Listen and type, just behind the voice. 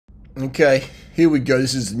Okay, here we go.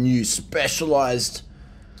 This is the new specialized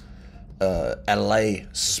Allez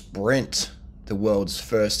Sprint, the world's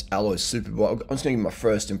first alloy superbike. I'm just gonna give my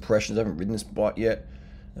first impressions. I haven't ridden this bike yet.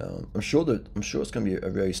 I'm sure it's gonna be a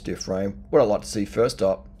very stiff frame. What I'd like to see first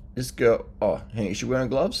up, this girl. Oh, hang on, is she wearing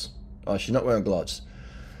gloves? Oh, she's not wearing gloves.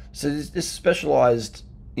 So this specialized,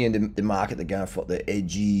 the market they're going for, the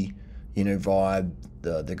edgy, vibe.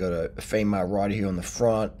 They got a female rider here on the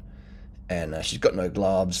front. And she's got no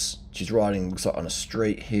gloves. She's riding, looks like, on a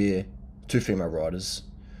street here. Two female riders.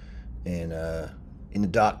 And in the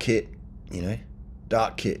dark kit,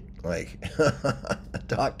 dark kit. Like,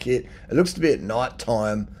 dark kit. It looks to be at night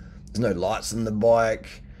time. There's no lights on the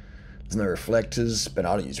bike. There's no reflectors. But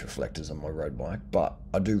I don't use reflectors on my road bike. But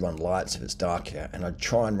I do run lights if it's dark out. And I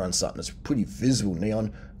try and run something that's pretty visible.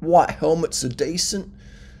 Neon. White helmets are decent.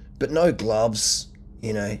 But no gloves,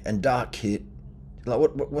 and dark kit. Like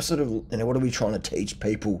what sort of, what are we trying to teach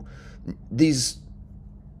people? These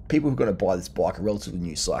people who are going to buy this bike are relatively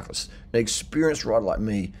new cyclists. An experienced rider like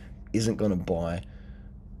me isn't going to buy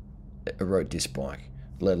a road disc bike,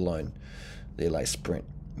 let alone the LA Sprint.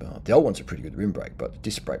 The old ones are pretty good rim brake, but the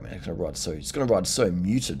disc brake, man, it's going to ride so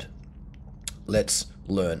muted. Let's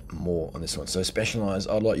learn more on this one. So Specialized,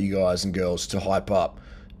 I'd like you guys and girls to hype up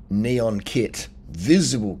neon kit,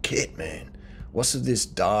 visible kit, man. What's with this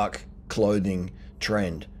dark clothing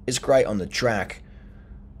trend? It's great on the track,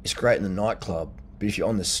 it's great in the nightclub, but if you're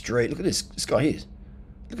on the street, look at this guy here.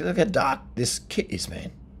 Look how dark this kit is,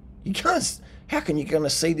 man. You can't. How can you gonna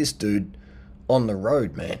see this dude on the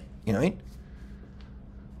road, man? You know what I mean?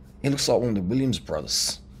 He looks like one of the Williams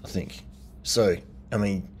brothers, I think. So, I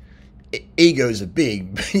mean, egos are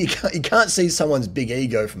big, but you can't see someone's big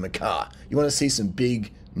ego from a car. You want to see some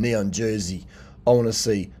big neon jersey. I want to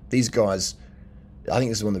see these guys. I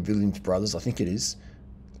think this is one of the Williams brothers. I think it is.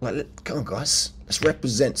 Like, come on, guys. Let's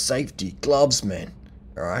represent safety. Gloves, man.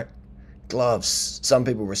 All right? Gloves. Some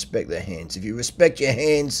people respect their hands. If you respect your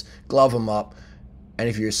hands, glove them up. And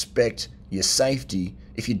if you respect your safety,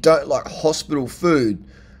 if you don't like hospital food,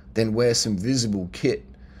 then wear some visible kit.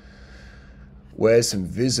 Wear some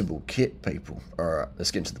visible kit, people. All right,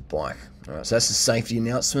 let's get into the bike. All right, so that's the safety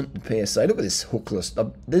announcement, the PSA. Look at this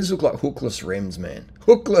hookless. These look like hookless rims, man.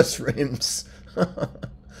 Hookless rims.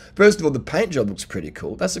 First of all, the paint job looks pretty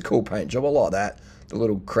cool. That's a cool paint job. I like that. The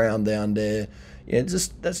little crown down there. Yeah,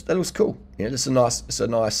 that looks cool. It's a nice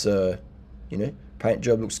paint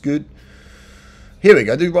job looks good. Here we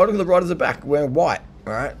go. Dude, right, look at the riders at the back wearing white.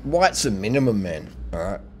 All right, white's a minimum, man. All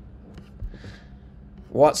right,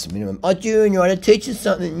 white's the minimum. Oh, Durianrider, teach us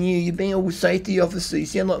something new. You're being a safety officer. You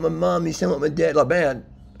sound like my mum. You sound like my dad. Like, man,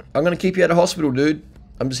 I'm gonna keep you out of hospital, dude.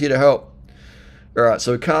 I'm just here to help. All right,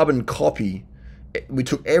 so carbon copy. We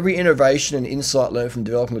took every innovation and insight learned from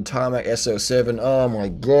developing the Tarmac SL7. Oh my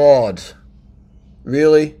God.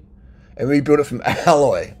 Really? And we built it from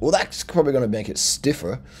alloy. Well, that's probably going to make it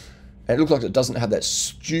stiffer. And it looks like it doesn't have that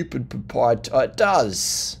stupid proprietary... Oh, it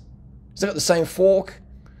does. Has it got the same fork?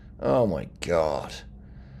 Oh my God.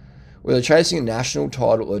 Whether chasing a national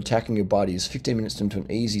title or attacking your buddies, 15 minutes into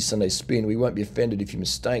an easy Sunday spin, we won't be offended if you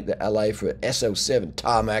mistake the LA for an SL7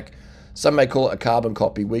 Tarmac. Some may call it a carbon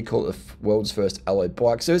copy. We call it the world's first alloy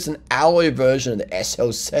bike. So it's an alloy version of the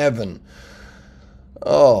SL7.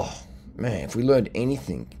 Oh, man, if we learned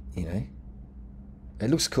anything, It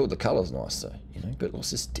looks cool. The colour's nice, though, But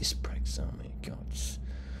what's this disc brakes? Oh, my God.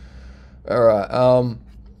 All right,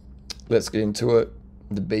 let's get into it.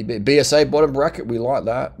 The BSA bottom bracket, we like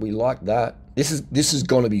that. We like that. This is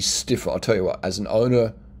going to be stiffer. I'll tell you what, as an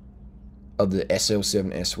owner of the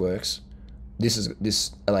SL7 S-Works,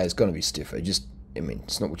 this LA is going to be stiffer. Which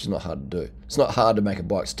is not hard to do. It's not hard to make a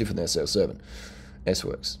bike stiffer than SL7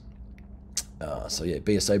 S-Works. So yeah,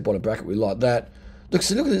 BSA bottom bracket, we like that. Look at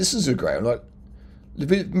this. This is a great one. Like a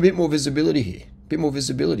bit more visibility here. A bit more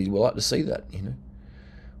visibility. We like to see that.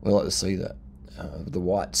 We like to see that. The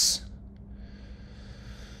whites.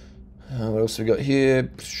 What else we got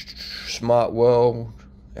here? Smart World.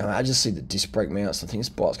 I just see the disc brake mounts. I think this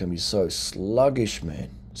bike's going to be so sluggish,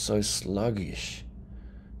 man. So sluggish,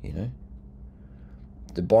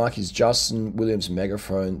 The bike is Justin Williams'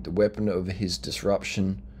 megaphone, the weapon of his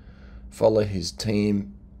disruption. Follow his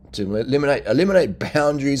team to eliminate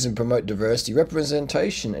boundaries and promote diversity,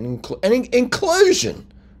 representation, and inclusion.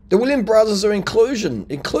 The Williams brothers are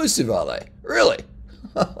inclusive, are they? Really?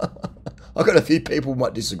 I've got a few people who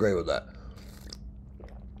might disagree with that.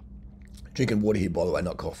 Drinking water here, by the way,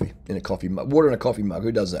 not coffee. In a coffee mug. Water in a coffee mug.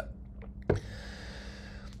 Who does that?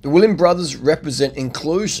 The Williams brothers represent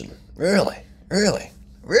inclusion. Really? Really?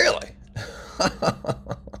 Really?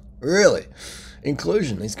 Really?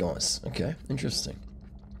 Inclusion, these guys. Okay, interesting.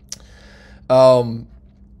 Um,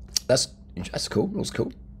 that's cool. That was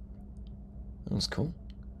cool. That was cool.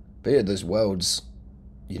 But yeah, those welds,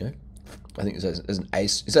 you know, I think there's an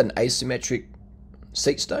is that an asymmetric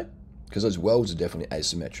seat stay? Because those welds are definitely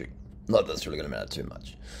asymmetric. Not that that's really going to matter too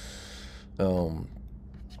much. All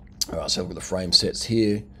right, so look at the frame sets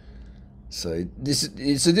here. So this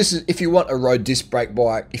is if you want a road disc brake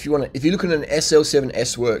bike. If you're looking at an SL7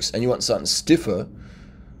 S Works and you want something stiffer,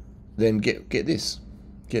 then get this.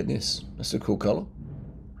 Get this. That's a cool color.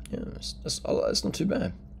 Yeah, that's not too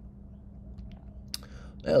bad.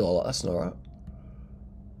 Yeah, that's all right.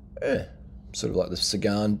 Yeah, sort of like the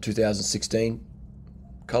Sagan 2016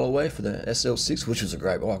 colorway for the SL6, which was a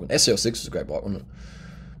great bike. SL6 was a great bike, wasn't it?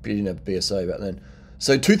 But you didn't have BSA back then.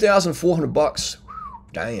 So $2,400.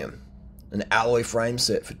 Damn. An alloy frame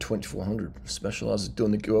set for $2,400. Specialized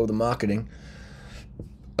doing all the marketing.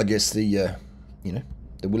 I guess the you know,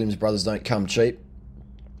 the Williams brothers don't come cheap.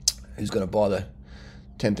 Who's going to buy the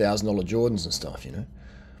 $10,000 Jordans and stuff, you know?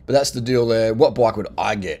 But that's the deal there. What bike would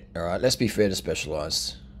I get? All right, let's be fair to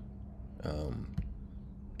Specialized.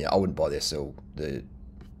 Yeah, I wouldn't buy this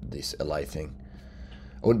LA thing.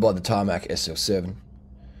 I wouldn't buy the Tarmac SL7.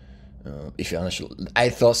 If you're honest,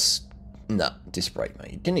 Athos, nah, disc brake,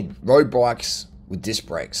 mate. You don't need road bikes with disc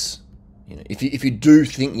brakes. You know, if you do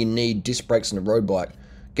think you need disc brakes on a road bike,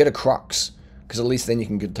 get a Crux, because at least then you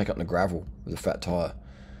can take up the gravel with a fat tire.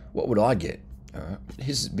 What would I get? All right,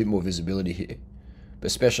 here's a bit more visibility here,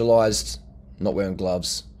 but Specialized, not wearing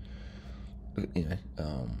gloves. You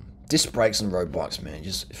know, disc brakes on road bikes, man.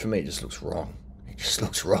 Just for me, it just looks wrong. It just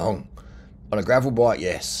looks wrong. On a gravel bike,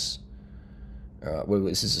 yes. All right, well,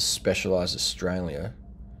 this is a Specialized Australia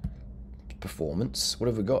performance. What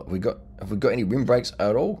have we got? Have we got any rim brakes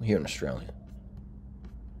at all here in Australia?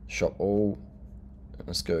 Shop all.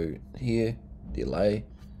 Let's go here. The Allez.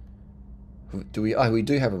 Do we? Oh, we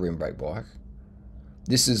do have a rim brake bike.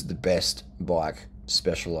 This is the best bike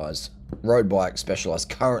Specialized road bike Specialized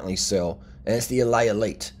currently sell, and it's the Allez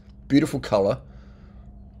Elite. Beautiful color.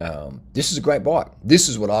 This is a great bike. This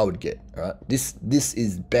is what I would get. All right. This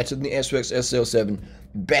is better than the S-Works SL7.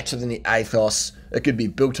 Better than the Athos. It could be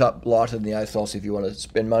built up lighter than the Athos if you want to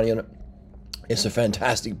spend money on it. It's a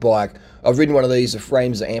fantastic bike. I've ridden one of these. The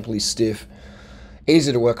frames are amply stiff.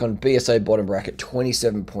 Easy to work on. BSA bottom bracket.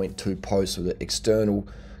 27.2 posts with an external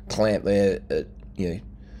clamp there. You know,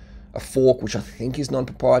 a fork which I think is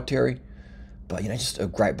non-proprietary. But you know, just a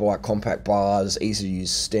great bike. Compact bars. Easy to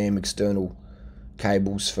use stem external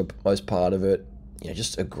cables for most part of it. You know,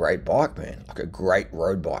 just a great bike, man. Like a great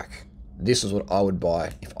road bike. This is what I would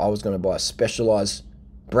buy if I was going to buy a Specialized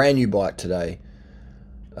brand new bike today.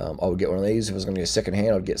 I would get one of these. If I was going to get a second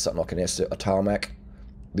hand, I'd get something like a Tarmac,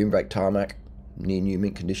 rim brake Tarmac, near new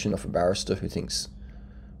mint condition off a barrister who thinks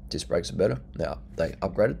disc brakes are better. Now they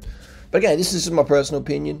upgraded. But again, this is just my personal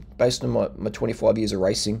opinion based on my 25 years of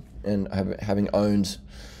racing and having owned.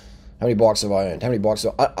 How many bikes have I owned? How many bikes?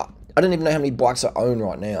 I don't even know how many bikes I own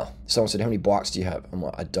right now. Someone said, "How many bikes do you have?" I'm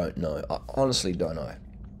like, I don't know. I honestly don't know.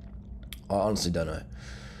 I honestly don't know.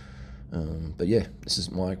 But yeah, this is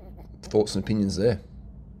my thoughts and opinions there.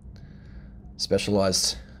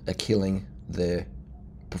 Specialized are killing their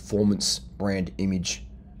performance brand image,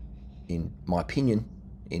 in my opinion,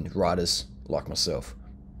 in riders like myself.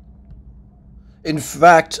 In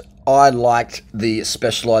fact, I liked the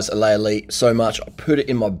Specialized Allez Elite so much, I put it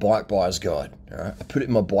in my bike buyer's guide. All right? I put it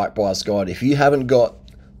in my bike buyer's guide. If you haven't got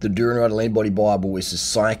the Durianrider Lean Body Bible, which is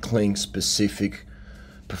cycling specific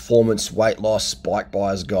performance weight loss bike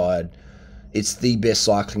buyer's guide, it's the best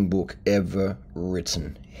cycling book ever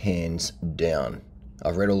written, hands down.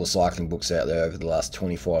 I've read all the cycling books out there over the last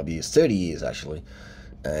 25 years, 30 years actually,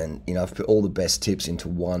 and you know, I've put all the best tips into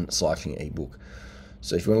one cycling ebook.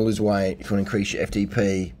 So if you want to lose weight, if you want to increase your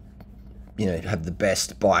FTP, you know, have the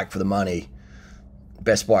best bike for the money,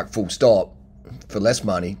 best bike full stop for less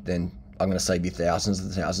money, then I'm going to save you thousands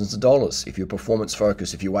and thousands of dollars. If you're performance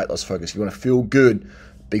focused, if you're weight loss focused, if you want to feel good,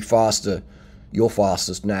 be faster, you're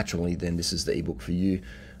fastest naturally, then this is the ebook for you.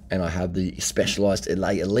 And I have the Specialized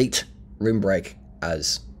Allez Elite rim brake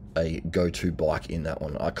as a go-to bike in that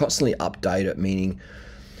one. I constantly update it, meaning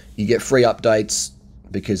you get free updates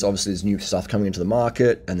because obviously there's new stuff coming into the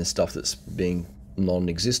market and there's stuff that's being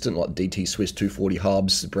non-existent, like DT Swiss 240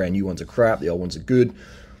 hubs. The brand new ones are crap, the old ones are good.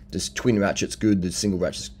 This twin ratchet's good, the single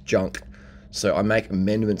ratchet's junk. So I make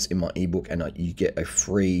amendments in my ebook and you get a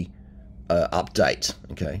free update,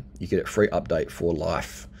 okay? You get a free update for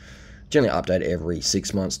life. Generally update every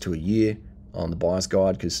 6 months to a year on the buyer's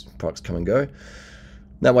guide because products come and go.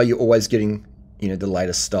 That way you're always getting, you know, the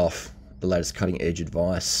latest stuff, the latest cutting edge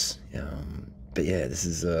advice. But yeah, this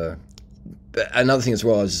is But another thing as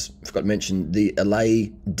well, I forgot to mention, the Allez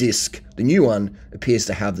disc, the new one, appears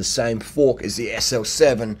to have the same fork as the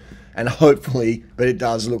SL7, and hopefully, but it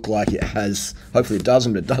does look like it has, hopefully it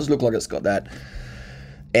doesn't, but it does look like it's got that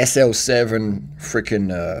SL7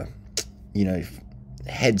 freaking, you know,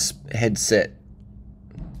 headset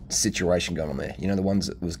situation going on there. You know, the ones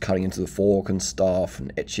that was cutting into the fork and stuff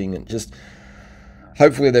and etching, and just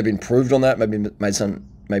hopefully they've improved on that.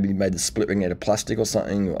 Maybe made the split ring out of plastic or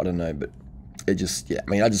something. I don't know, but it just, yeah. I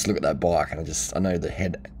mean, I just look at that bike and I know the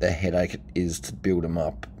headache it is to build them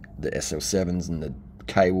up, the SL7s and the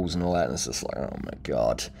cables and all that, and it's just like, oh my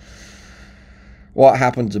god. What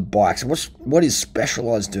happened to bikes? What is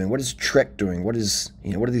Specialized doing? What is Trek doing? What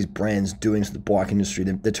are these brands doing to the bike industry?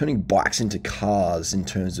 They're turning bikes into cars in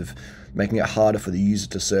terms of making it harder for the user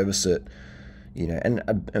to service it. You know, and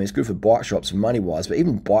I mean, it's good for bike shops money-wise, but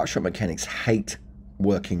even bike shop mechanics hate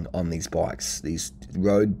working on these bikes. These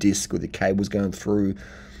road disc with the cables going through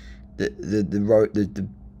the road,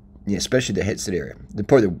 yeah, especially the headset area.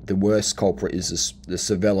 Probably the worst culprit is the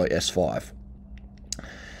Cervelo S5.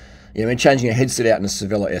 You know, I mean, changing a headset out in a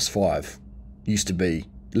Cervelo S5 used to be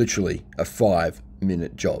literally a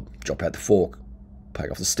 5-minute job. Drop out the fork, take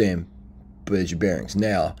off the stem, there's your bearings.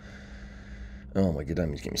 Now, oh my god,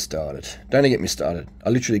 don't even get me started. Don't even get me started.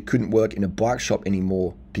 I literally couldn't work in a bike shop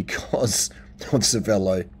anymore because of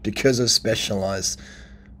Cervelo, because of Specialized,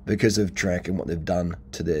 because of Trek and what they've done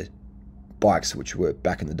to their bikes, which were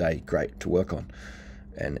back in the day great to work on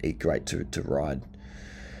and great to ride.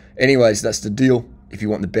 Anyways, that's the deal. If you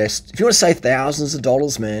want the best, if you want to save thousands of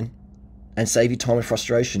dollars, man, and save you time and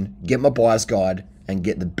frustration, get my buyer's guide and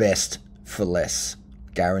get the best for less.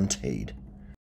 Guaranteed.